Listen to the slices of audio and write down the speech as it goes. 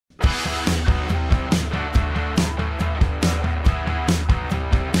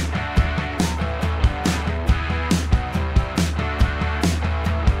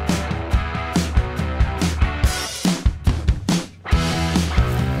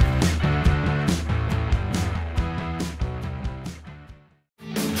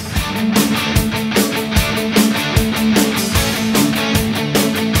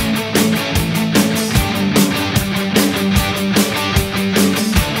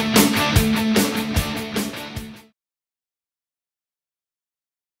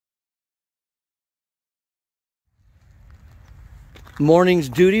Morning's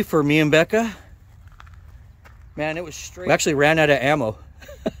duty for me and Becca. Man, it was straight. We actually ran out of ammo.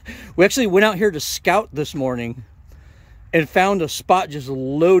 We actually went out here to scout this morning and found a spot just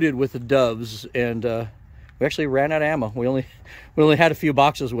loaded with the doves, and we actually ran out of ammo. We only had a few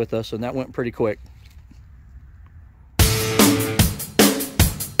boxes with us, and that went pretty quick.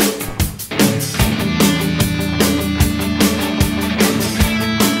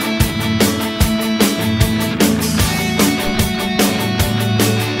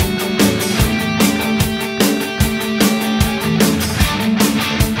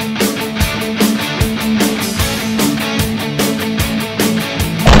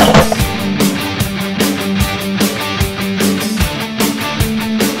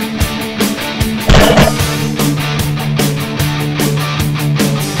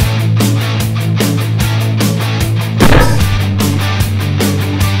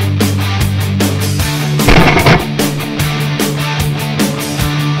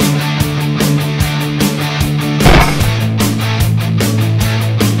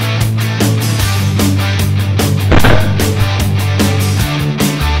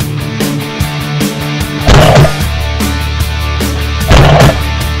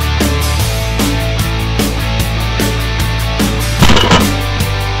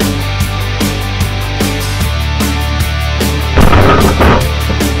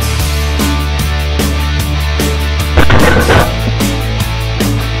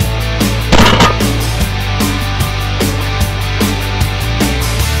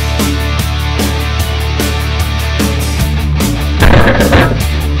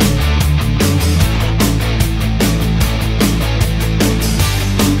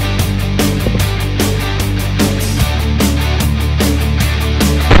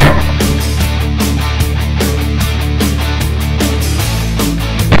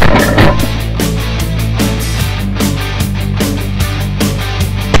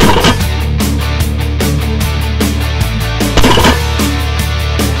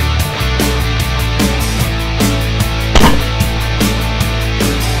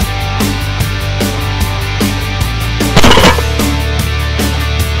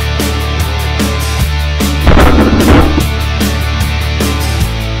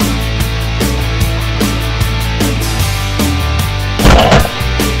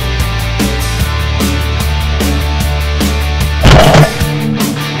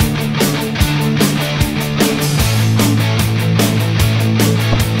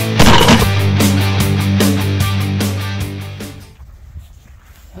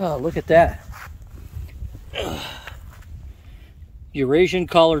 Oh, look at that. Eurasian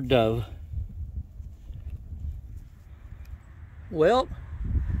collared dove. Well,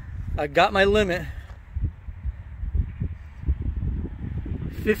 I got my limit.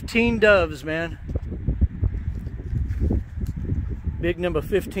 15 doves, man. Big number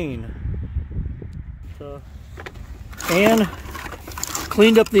 15. So, and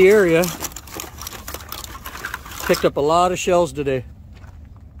cleaned up the area. Picked up a lot of shells today.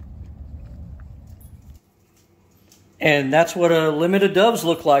 And that's what a limit of doves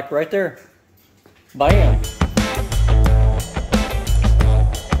look like right there. Bam.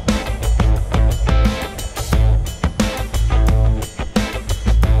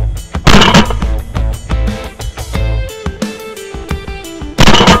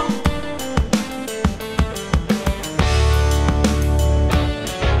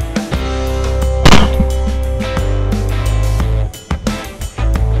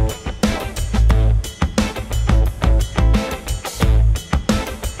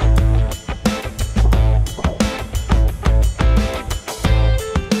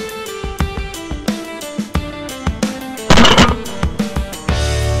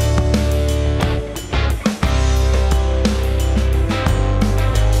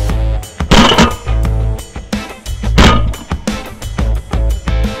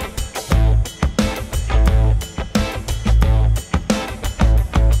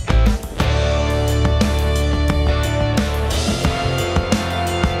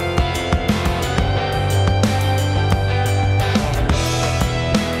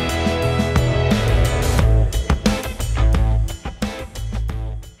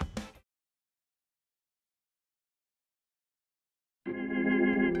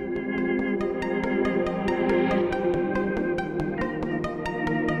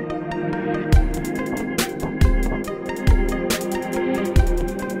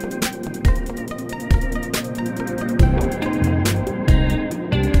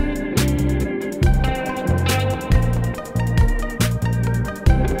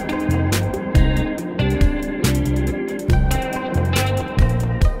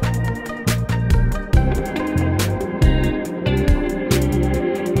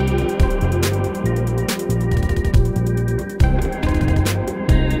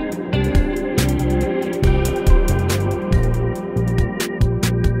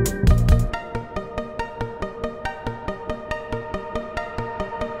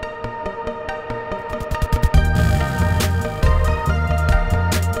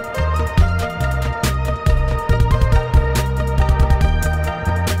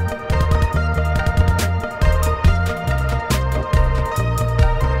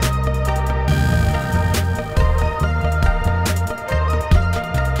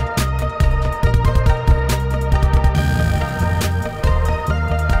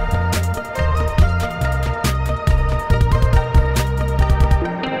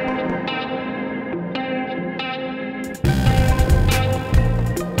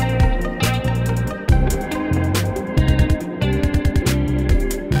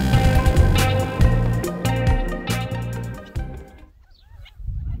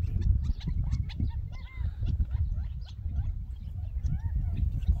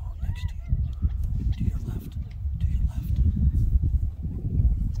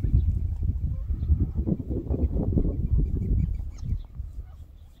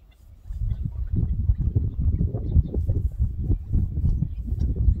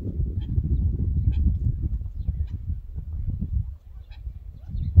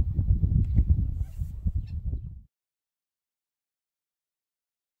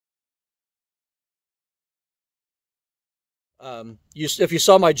 If you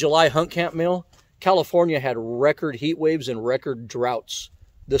saw my July hunt camp meal, California had record heat waves and record droughts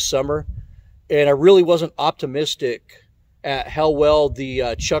this summer. And I really wasn't optimistic at how well the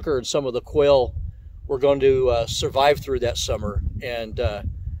chukar and some of the quail were going to survive through that summer. And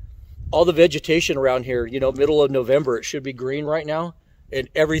all the vegetation around here, you know, middle of November, it should be green right now, and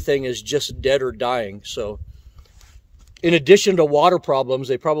everything is just dead or dying. So in addition to water problems,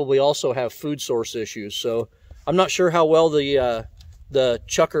 they probably also have food source issues. So I'm not sure how well the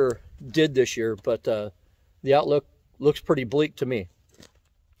chukar did this year, but the outlook looks pretty bleak to me.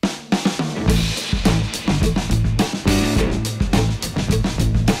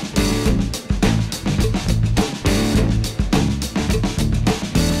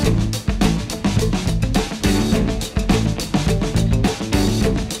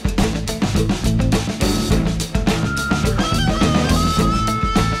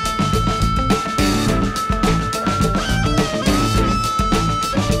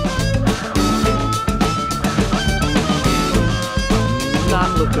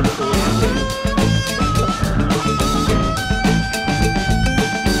 Looking for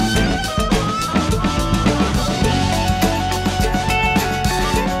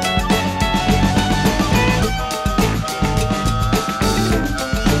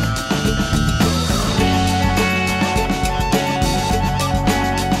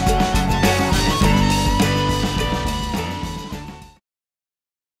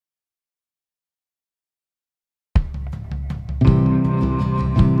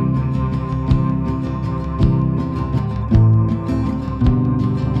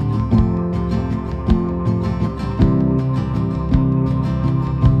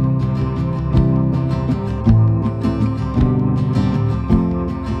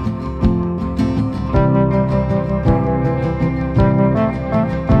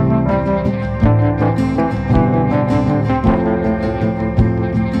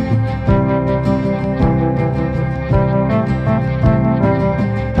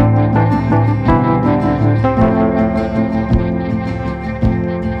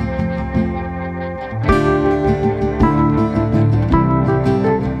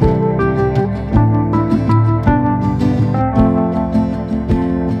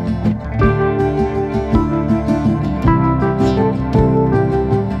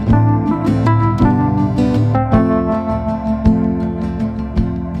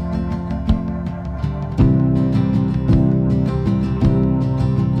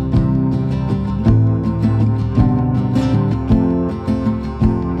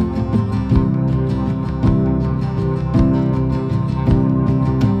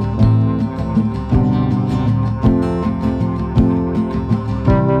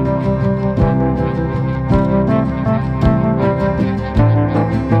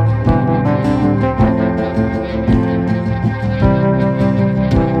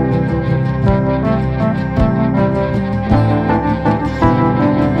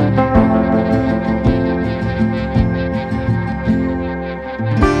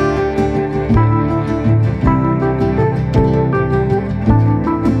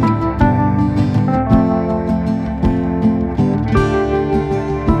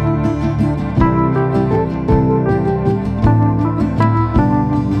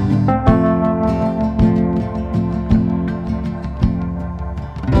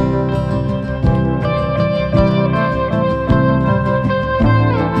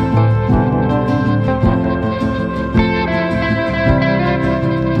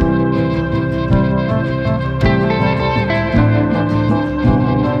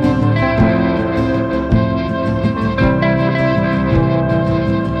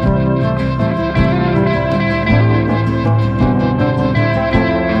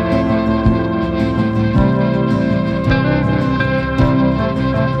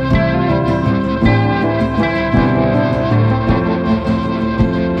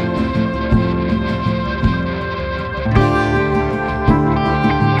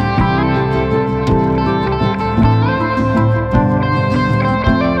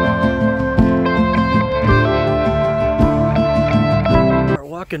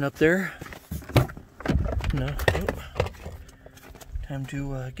up there. No. Oh. Time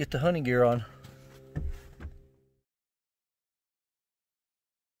to get the hunting gear on.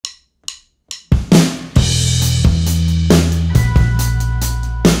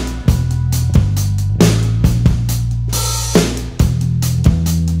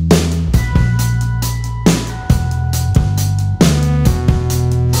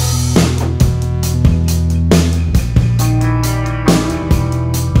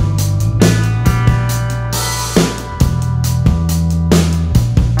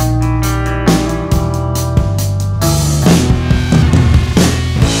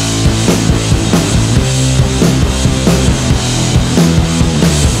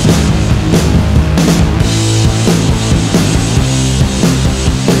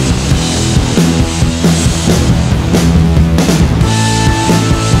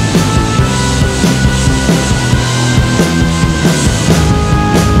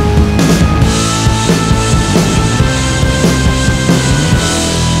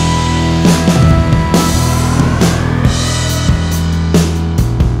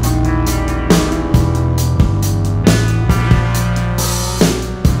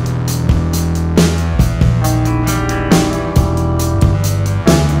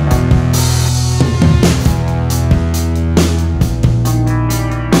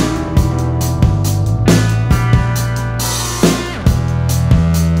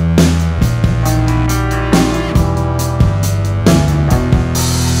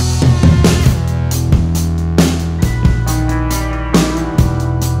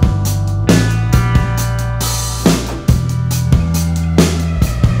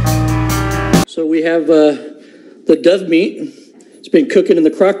 we have the dove meat. It's been cooking in the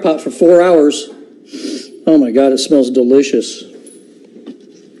crock pot for 4 hours. Oh my God, it smells delicious.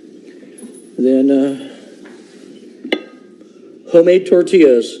 Then homemade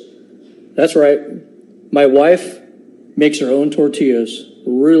tortillas. That's right. My wife makes her own tortillas.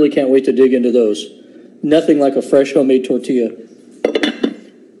 Really can't wait to dig into those. Nothing like a fresh homemade tortilla.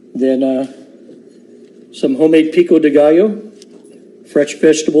 Then some homemade pico de gallo. Fresh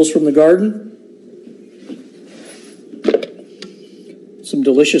vegetables from the garden. Some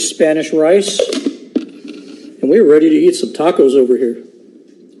delicious Spanish rice. And we're ready to eat some tacos over here.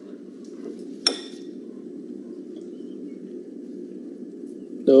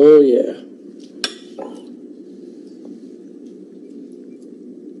 Oh, yeah.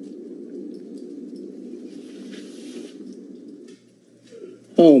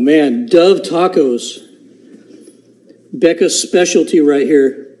 Oh, man. Dove tacos. Becca's specialty right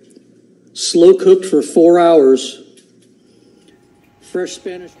here. Slow cooked for 4 hours. Fresh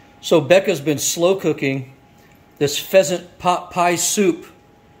Spanish. So Becca's been slow cooking this pheasant pot pie soup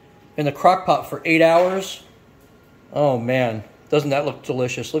in the crock pot for 8 hours. Oh, man. Doesn't that look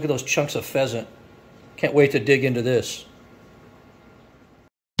delicious? Look at those chunks of pheasant. Can't wait to dig into this.